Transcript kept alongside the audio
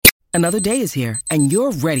Another day is here, and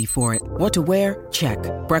you're ready for it. What to wear? Check.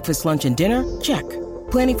 Breakfast, lunch, and dinner? Check.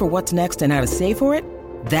 Planning for what's next and how to save for it?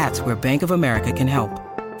 That's where Bank of America can help.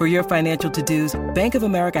 For your financial to-dos, Bank of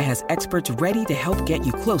America has experts ready to help get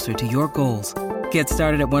you closer to your goals. Get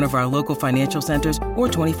started at one of our local financial centers or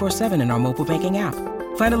 24/7 in our mobile banking app.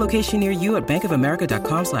 Find a location near you at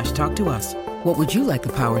bankofamerica.com/talktous. What would you like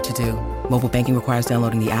the power to do? Mobile banking requires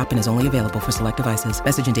downloading the app and is only available for select devices.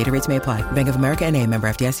 Message and data rates may apply. Bank of America N.A., member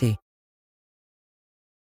FDIC.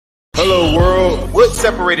 Hello, world. What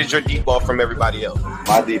separated your deep ball from everybody else?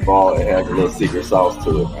 My deep ball, it has a little secret sauce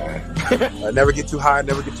to it, man. Never get too high,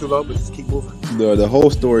 never get too low, but just keep moving. The whole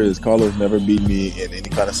story is Carlos never beat me in any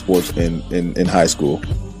kind of sports in high school.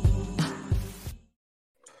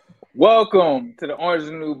 Welcome to the Orange is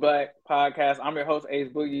the New Black podcast. I'm your host, Ace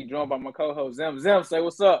Boogie, joined by my co-host, Zim. Zim, say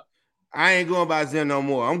what's up. I ain't going by Zim no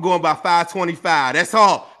more. I'm going by 525. That's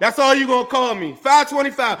all. That's all you gonna call me.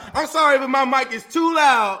 525. I'm sorry if my mic is too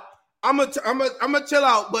loud. I'm gonna chill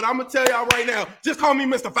out, but I'm gonna tell y'all right now. Just call me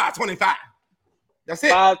Mr. 525. That's it.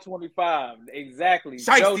 525, exactly.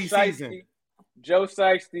 Shiesty season. Joe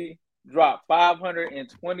Shiesty dropped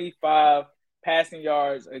 525 passing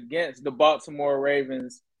yards against the Baltimore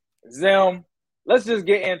Ravens. Zim, let's just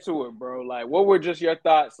get into it, bro. Like, what were just your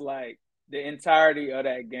thoughts, like, the entirety of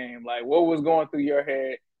that game? Like, what was going through your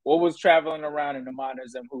head? What was traveling around in the mind of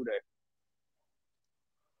Zim Hude?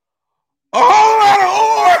 A whole lot of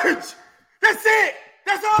orange. That's it.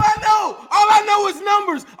 That's all I know. All I know is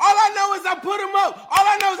numbers. All I know is I put them up. All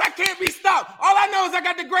I know is I can't be stopped. All I know is I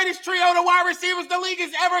got the greatest trio of wide receivers the league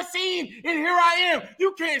has ever seen. And here I am.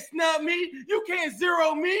 You can't snub me. You can't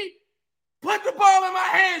zero me. Put the ball in my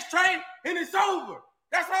hands, Trey, and it's over.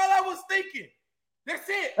 That's all I was thinking. That's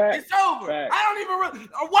it. It's over. Fact. I don't even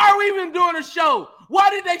 – why are we even doing a show? Why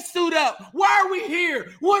did they suit up? Why are we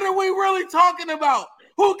here? What are we really talking about?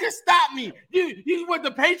 Who can stop me? You want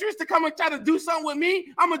the Patriots to come and try to do something with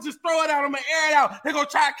me? I'm going to just throw it out. I'm going to air it out. They're going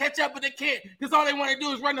to try to catch up, but they can't because all they want to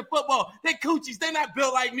do is run the football. They coochies. They're not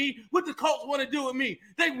built like me. What the Colts want to do with me?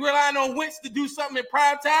 They relying on Wentz to do something in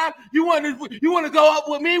prime time. You want to go up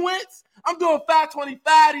with me, Wentz? I'm doing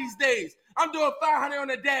 525 these days. I'm doing 500 on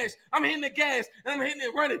the dash. I'm hitting the gas, and I'm hitting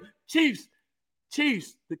it running. Chiefs,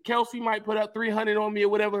 the Kelsey might put up 300 on me or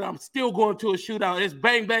whatever. I'm still going to a shootout. It's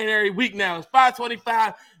bang, bang every week now. It's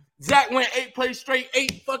 525. Zach went 8 plays straight,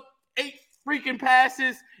 8 freaking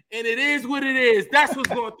passes, and it is what it is. That's what's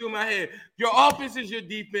going through my head. Your offense is your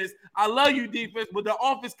defense. I love you, defense, but the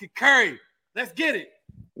offense can carry. Let's get it.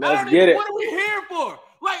 Let's get it. What are we here for?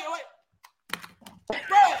 Like, bro,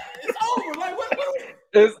 it's over. Like, what are we?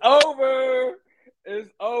 It's over. It's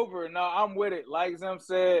over. No, I'm with it. Like Zim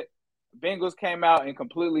said, Bengals came out and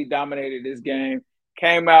completely dominated this game.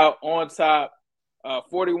 Came out on top,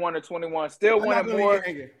 41-21. Still wanted more.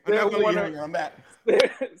 I'm back.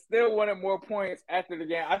 Still wanted more points after the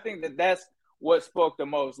game. I think that's what spoke the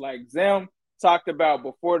most. Like Zim talked about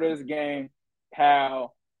before this game,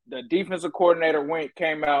 how the defensive coordinator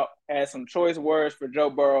came out, had some choice words for Joe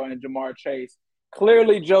Burrow and Jamar Chase.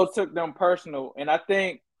 Clearly, Joe took them personal, and I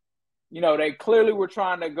think, they clearly were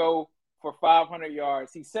trying to go for 500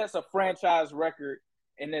 yards. He sets a franchise record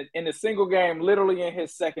in the single game, literally in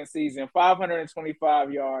his second season,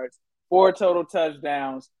 525 yards, 4 total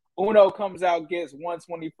touchdowns. Uno comes out, gets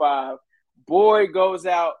 125. Boyd goes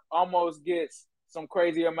out, almost gets some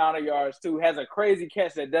crazy amount of yards, too. Has a crazy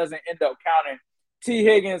catch that doesn't end up counting. T.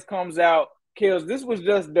 Higgins comes out, kills. This was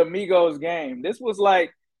just the Migos game. This was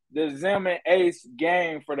like the Zim and Ace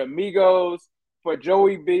game for the Migos, for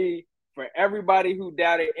Joey B, for everybody who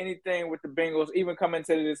doubted anything with the Bengals, even coming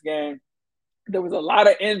into this game. There was a lot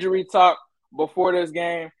of injury talk before this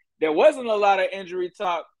game. There wasn't a lot of injury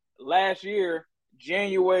talk last year,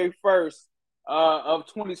 January 1st of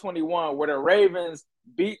 2021, where the Ravens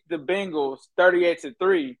beat the Bengals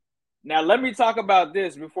 38-3. Now, let me talk about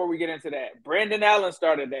this before we get into that. Brandon Allen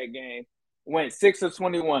started that game, went 6 of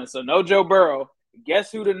 21, so no Joe Burrow.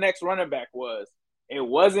 Guess who the next running back was?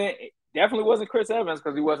 It definitely wasn't Chris Evans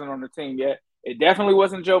because he wasn't on the team yet. It definitely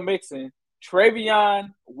wasn't Joe Mixon.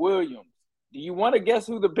 Travion Williams. Do you want to guess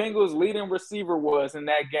who the Bengals' leading receiver was in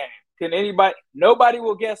that game? Can anybody? Nobody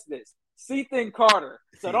will guess this. Cethan Carter.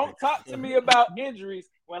 So don't talk to me about injuries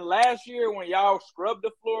when last year when y'all scrubbed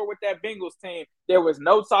the floor with that Bengals team, there was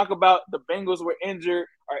no talk about the Bengals were injured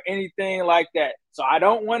or anything like that. So I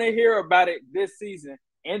don't want to hear about it this season.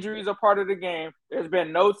 Injuries are part of the game. There's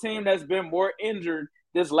been no team that's been more injured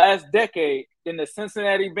this last decade than the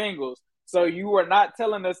Cincinnati Bengals. So you are not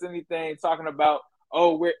telling us anything talking about,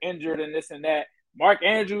 oh, we're injured and this and that. Mark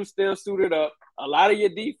Andrews still suited up. A lot of your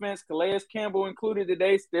defense, Calais Campbell included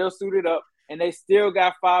today, still suited up. and they still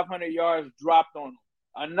got 500 yards dropped on them.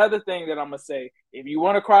 Another thing that I'm going to say, if you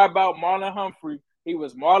want to cry about Marlon Humphrey, he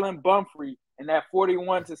was Marlon Bumfrey in that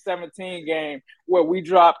 41-17 game where we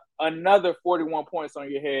dropped another 41 points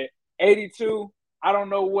on your head. 82, I don't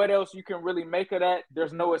know what else you can really make of that.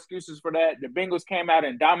 There's no excuses for that. The Bengals came out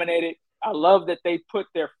and dominated. I love that they put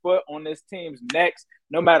their foot on this team's necks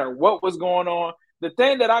no matter what was going on. The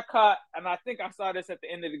thing that I caught, and I think I saw this at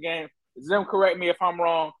the end of the game, Zim, correct me if I'm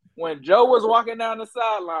wrong, when Joe was walking down the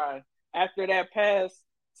sideline after that pass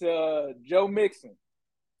to Joe Mixon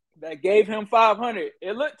that gave him 500,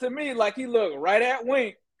 it looked to me like he looked right at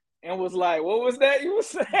Wink and was like, what was that you were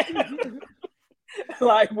saying?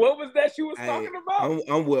 Like, what was that you was talking about?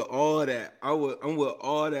 I'm with all that. I'm with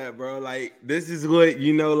all that, bro. Like, this is what,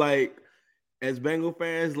 like, as Bengal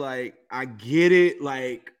fans, like, I get it.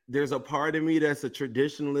 Like, there's a part of me that's a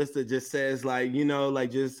traditionalist that just says, like,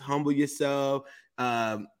 like, just humble yourself.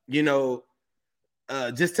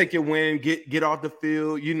 Just take your win, get off the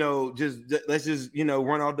field. Let's just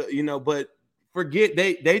run off the. But forget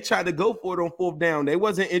they tried to go for it on fourth down. They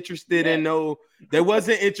wasn't interested in no. They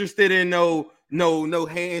wasn't interested in no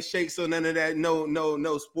handshakes or none of that.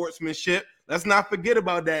 No sportsmanship. Let's not forget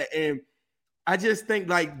about that. And I just think,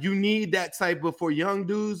 like, you need that type of, for young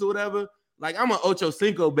dudes or whatever. Like, I'm an Ocho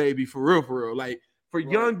Cinco baby for real. Like, for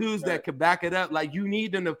young dudes that could back it up, like, you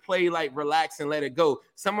need them to play, like, relax and let it go.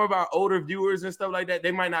 Some of our older viewers and stuff like that,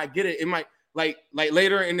 they might not get it. It might like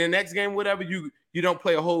later in the next game, whatever, you don't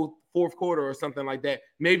play a whole fourth quarter or something like that.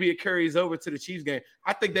 Maybe it carries over to the Chiefs game.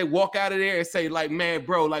 I think they walk out of there and say, like, man,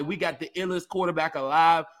 bro, like, we got the illest quarterback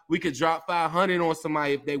alive. We could drop 500 on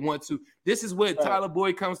somebody if they want to. This is what Tyler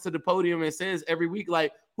Boyd comes to the podium and says every week,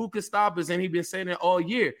 like, who could stop us? And he's been saying it all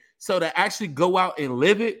year. So to actually go out and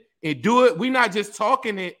live it and do it, we're not just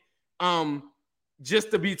talking it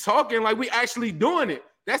just to be talking, like, we actually doing it.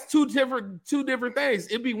 That's two different things.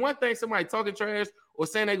 It'd be one thing somebody talking trash or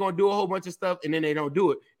saying they're going to do a whole bunch of stuff and then they don't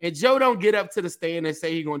do it. And Joe don't get up to the stand and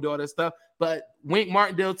say he's going to do all that stuff. But Wink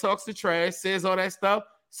Martindale talks to trash, says all that stuff.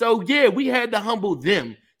 So, yeah, we had to humble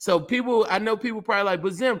them. So I know people probably like,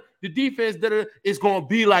 but Zim, the defense is going to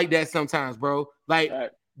be like that sometimes, bro. Like,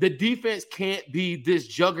 the defense can't be this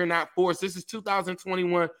juggernaut force. This is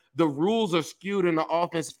 2021. The rules are skewed in the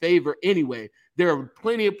offense's favor anyway. There are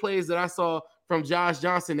plenty of plays that I saw from Josh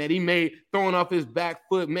Johnson that he made throwing off his back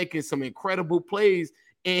foot, making some incredible plays,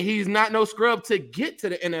 and he's not no scrub to get to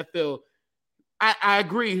the NFL. I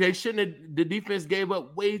agree. They shouldn't have. The defense gave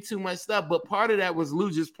up way too much stuff, but part of that was Lou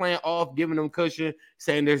just playing off, giving them cushion,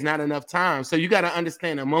 saying there's not enough time. So you got to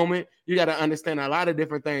understand a moment. You got to understand a lot of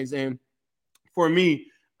different things. And for me,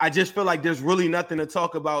 I just feel like there's really nothing to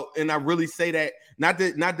talk about. And I really say that, not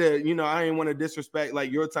that, I didn't want to disrespect like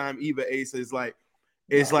your time either, Ace.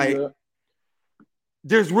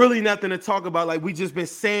 There's really nothing to talk about. Like, we just been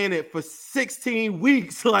saying it for 16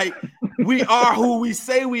 weeks. Like, we are who we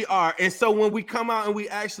say we are. And so when we come out and we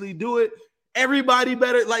actually do it, everybody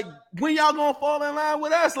better, like, when y'all gonna fall in line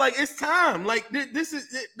with us? Like, it's time. Like, this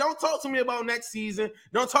is it. Don't talk to me about next season.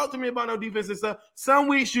 Don't talk to me about no defense and stuff. Some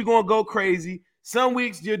weeks you're gonna go crazy. Some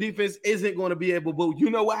weeks your defense isn't going to be able, but you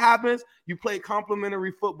know what happens? You play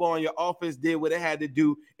complimentary football and your offense did what it had to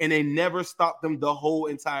do, and they never stopped them the whole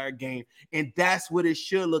entire game. And that's what it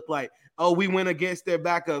should look like. Oh, we went against their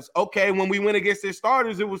backups. Okay, when we went against their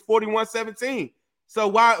starters, it was 41-17. So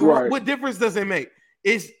what difference does it make?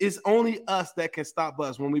 It's only us that can stop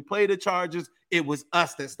us. When we played the Chargers, it was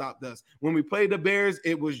us that stopped us. When we played the Bears,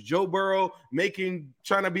 it was Joe Burrow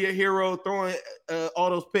trying to be a hero, throwing all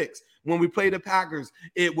those picks. When we played the Packers,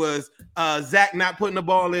 it was Zach not putting the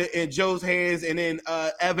ball in Joe's hands, and then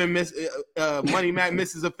Evan Money Mac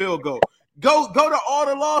misses a field goal. Go to all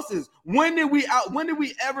the losses. When did we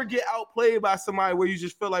ever get outplayed by somebody where you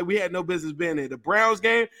just feel like we had no business being there? The Browns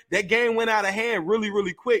game, that game went out of hand really,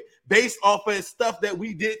 really quick based off of stuff that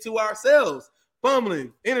we did to ourselves.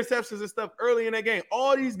 Fumbling, interceptions and stuff early in that game.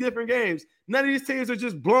 All these different games. None of these teams are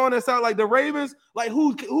just blowing us out like the Ravens. Like,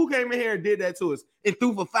 who came in here and did that to us and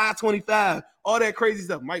threw for 525? All that crazy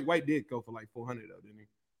stuff. Mike White did go for like 400 though, didn't he?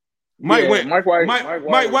 Mike White went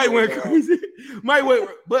crazy. Mike White,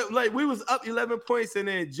 but like we was up 11 points and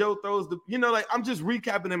then Joe throws like I'm just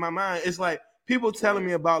recapping in my mind. It's like people telling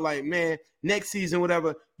me about like, man, next season,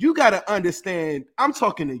 whatever. You got to understand, I'm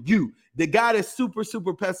talking to you. The guy that's super,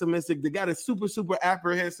 super pessimistic, the guy that's super, super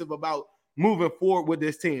apprehensive about moving forward with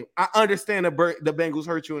this team. I understand the Bengals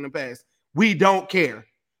hurt you in the past. We don't care.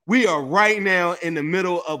 We are right now in the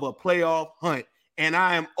middle of a playoff hunt, and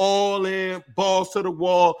I am all in, balls to the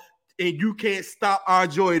wall. and you can't stop our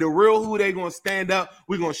joy. The real who they going to stand up.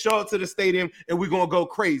 We're going to show up to the stadium, and we're going to go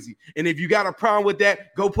crazy. And if you got a problem with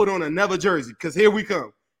that, go put on another jersey because here we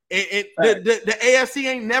come. And the AFC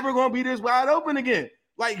ain't never going to be this wide open again.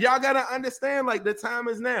 Like, y'all got to understand, like, the time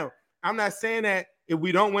is now. I'm not saying that if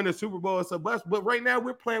we don't win the Super Bowl, it's a bust. But right now,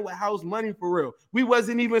 we're playing with house money for real. We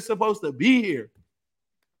wasn't even supposed to be here.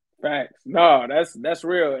 Facts. No, that's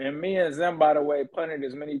real. And me and Zim, by the way, punted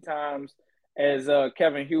as many times as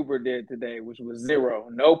Kevin Huber did today, which was 0.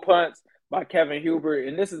 No punts by Kevin Huber.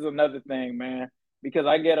 And this is another thing, man, because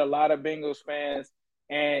I get a lot of Bengals fans.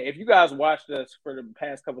 And if you guys watched us for the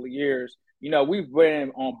past couple of years, you know, we've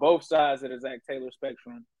been on both sides of the Zach Taylor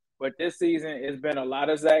spectrum. But this season, it's been a lot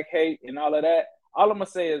of Zach hate and all of that. All I'm going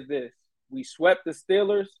to say is this. We swept the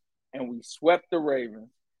Steelers and we swept the Ravens.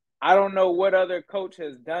 I don't know what other coach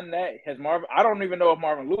has done that. I don't even know if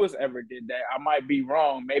Marvin Lewis ever did that. I might be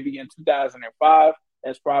wrong. Maybe in 2005.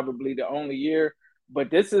 That's probably the only year.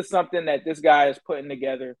 But this is something that this guy is putting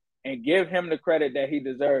together, and give him the credit that he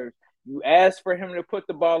deserves. You asked for him to put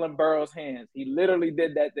the ball in Burrow's hands. He literally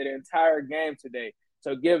did that the entire game today.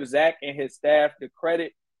 So give Zach and his staff the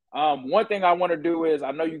credit. One thing I want to do is,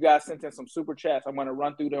 I know you guys sent in some super chats. I'm going to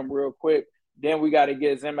run through them real quick. Then we got to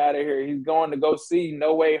get Zim out of here. He's going to go see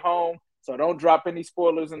No Way Home. So don't drop any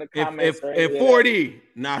spoilers in the comments. If 40,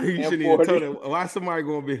 nah, you shouldn't even tell them. Why somebody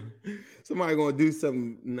going to do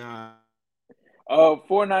something? Nah.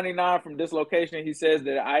 499 from Dislocation. He says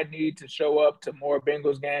that I need to show up to more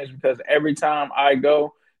Bengals games because every time I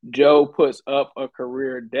go, Joe puts up a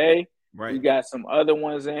career day. Right. We got some other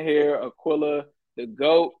ones in here. Aquila, the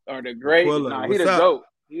GOAT or the Great. Aquila, nah, he the GOAT.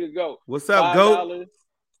 He the GOAT. What's up, GOAT?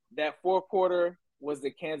 That fourth quarter was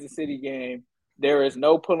the Kansas City game. There is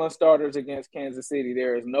no pulling starters against Kansas City.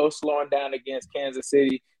 There is no slowing down against Kansas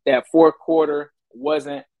City. That fourth quarter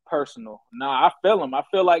wasn't personal. Nah, I feel him. I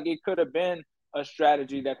feel like it could have been a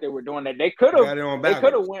strategy that they were doing. That they could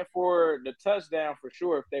have went for the touchdown for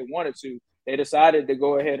sure if they wanted to. They decided to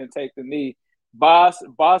go ahead and take the knee. Boss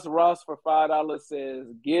Ross for $5 says,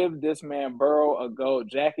 give this man Burrow a gold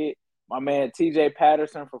jacket. My man TJ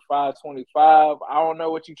Patterson for $5.25. I don't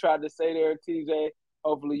know what you tried to say there, TJ.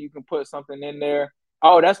 Hopefully you can put something in there.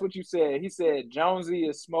 Oh, that's what you said. He said Jonesy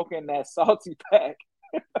is smoking that salty pack.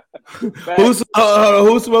 Who's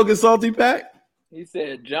smoking salty pack? He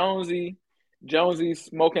said Jonesy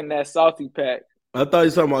smoking that salty pack. I thought you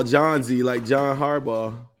were talking about John Z, like John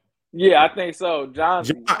Harbaugh. Yeah, I think so. John.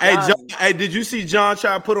 Hey, did you see John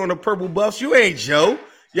try to put on the purple buffs? You ain't Joe.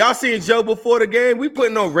 Y'all seen Joe before the game? We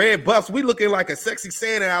putting on red buffs. We looking like a sexy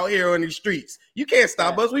Santa out here on these streets. You can't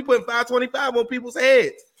stop us. We putting 525 on people's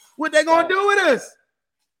heads. What they gonna do with us?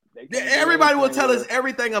 Everybody will tell us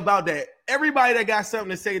everything about that. Everybody that got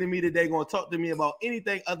something to say to me today gonna talk to me about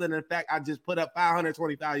anything other than the fact I just put up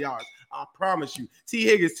 525 yards. I promise you. T.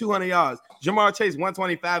 Higgins 200 yards. Jamar Chase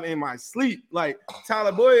 125 in my sleep. Like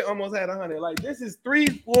Tyler Boyd almost had 100. Like this is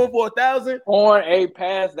 4,000 on a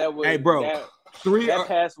pass that was. Hey, bro. That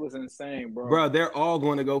pass was insane, bro. Bro, they're all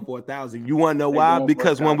going to go for 1,000. You want to know why?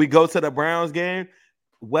 Because when we go to the Browns game,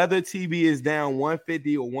 whether TB is down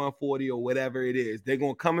 150 or 140 or whatever it is, they're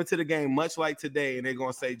going to come into the game much like today, and they're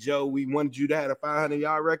going to say, Joe, we wanted you to have a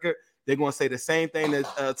 500-yard record. They're going to say the same thing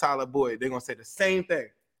to Tyler Boyd. They're going to say the same thing.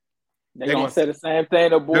 They're going to say the same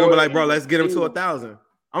thing to Boyd. They're going to be like, bro, let's get him to 1,000.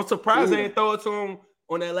 I'm surprised they didn't throw it to him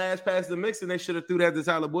on that last pass to Mixon. They should have threw that to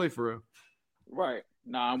Tyler Boyd for real. Right.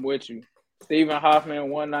 Nah, I'm with you. Stephen Hoffman,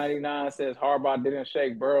 199, says Harbaugh didn't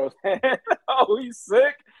shake Burrow's hand. Oh, he's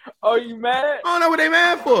sick? Oh, you mad? I don't know what they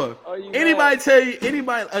mad for. Oh, anybody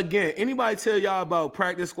tell y'all about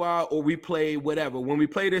practice squad or we played whatever. When we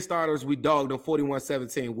played their starters, we dogged them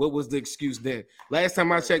 41-17. What was the excuse then? Last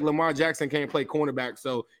time I checked, Lamar Jackson can't play cornerback,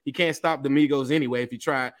 so he can't stop the Migos anyway if he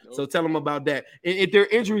tried. Nope. So tell them about that. And if their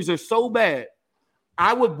injuries are so bad,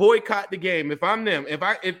 I would boycott the game if I'm them.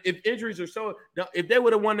 If injuries are so, if they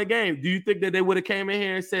would have won the game, do you think that they would have came in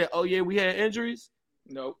here and said, "Oh yeah, we had injuries"?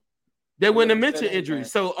 Nope. They wouldn't have mentioned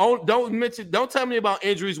injuries. So don't tell me about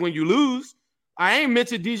injuries when you lose. I ain't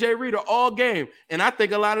mentioned DJ Reader all game, and I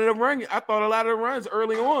think a lot of the runs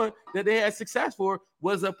early on that they had success for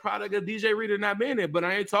was a product of DJ Reader not being there. But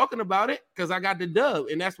I ain't talking about it because I got the dub,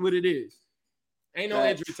 and that's what it is. Ain't no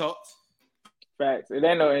injury talks. Facts. It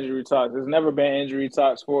ain't no injury talks. There's never been injury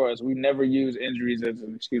talks for us. We never used injuries as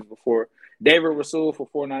an excuse before. David Rasul for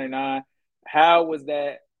 $4.99. How was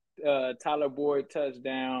that Tyler Boyd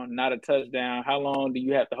touchdown not a touchdown? How long do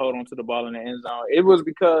you have to hold on to the ball in the end zone? It was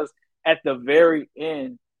because at the very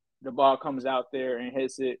end, the ball comes out there and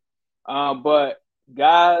hits it. But,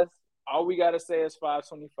 guys, all we got to say is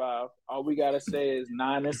 525. All we got to say is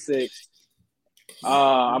 9-6.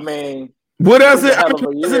 I mean, what else?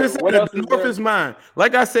 What else The North is mine.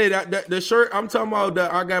 Like I said, the shirt I'm talking about.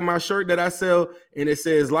 I got my shirt that I sell, and it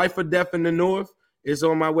says "Life or Death in the North." It's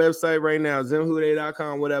on my website right now,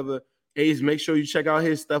 ZimHouday.com, whatever. Ace, make sure you check out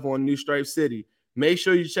his stuff on New Stripe City. Make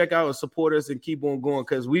sure you check out and support us and keep on going,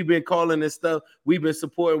 because we've been calling this stuff. We've been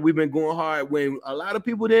supporting. We've been going hard when a lot of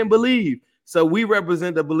people didn't believe. So we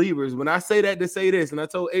represent the believers. When I say that to say this, and I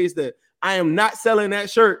told Ace that I am not selling that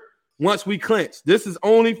shirt once we clinch. This is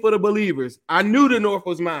only for the believers. I knew the North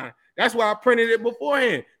was mine. That's why I printed it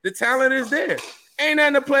beforehand. The talent is there. Ain't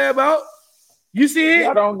nothing to play about. You see it?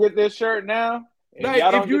 Y'all don't get this shirt now.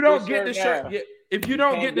 If you don't get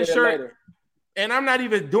the shirt, and I'm not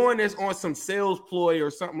even doing this on some sales ploy or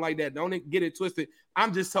something like that. Don't get it twisted.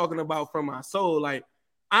 I'm just talking about from my soul. Like,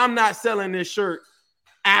 I'm not selling this shirt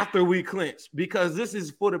after we clinch, because this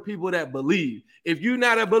is for the people that believe. If you're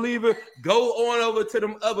not a believer, go on over to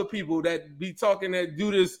them other people that be talking, that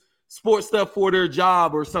do this sports stuff for their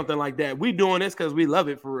job or something like that. We doing this because we love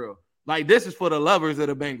it for real. Like, this is for the lovers of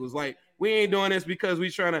the Bengals. Like, we ain't doing this because we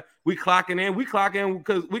clocking in. We clock in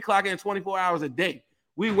because we clock in 24 hours a day.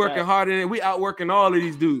 We working harder than we outworking all of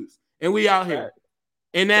these dudes, and we out here.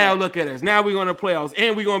 And now look at us. Now we're going to playoffs,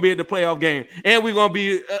 and we're going to be at the playoff game, and we're going to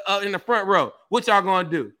be in the front row. What y'all going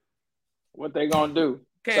to do? What they going to do?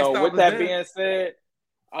 So with that being said,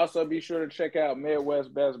 also be sure to check out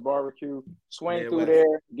Midwest Best Barbecue. Swing through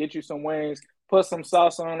there, get you some wings, put some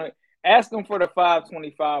sauce on it. Ask them for the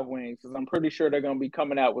 525 wings, because I'm pretty sure they're going to be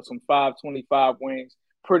coming out with some 525 wings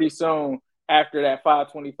pretty soon after that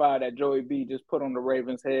 525 that Joey B just put on the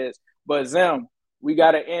Ravens' heads. But Zim, we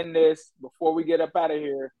got to end this before we get up out of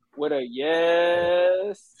here with a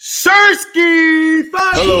yes. Sirski!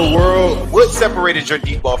 Hello, world. What separated your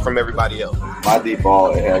deep ball from everybody else? My deep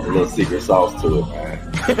ball, it has a little secret sauce to it,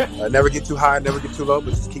 man. Never get too high, never get too low, but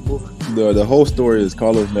just keep moving. The whole story is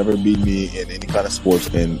Carlos never beat me in any kind of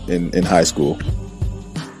sports in high school.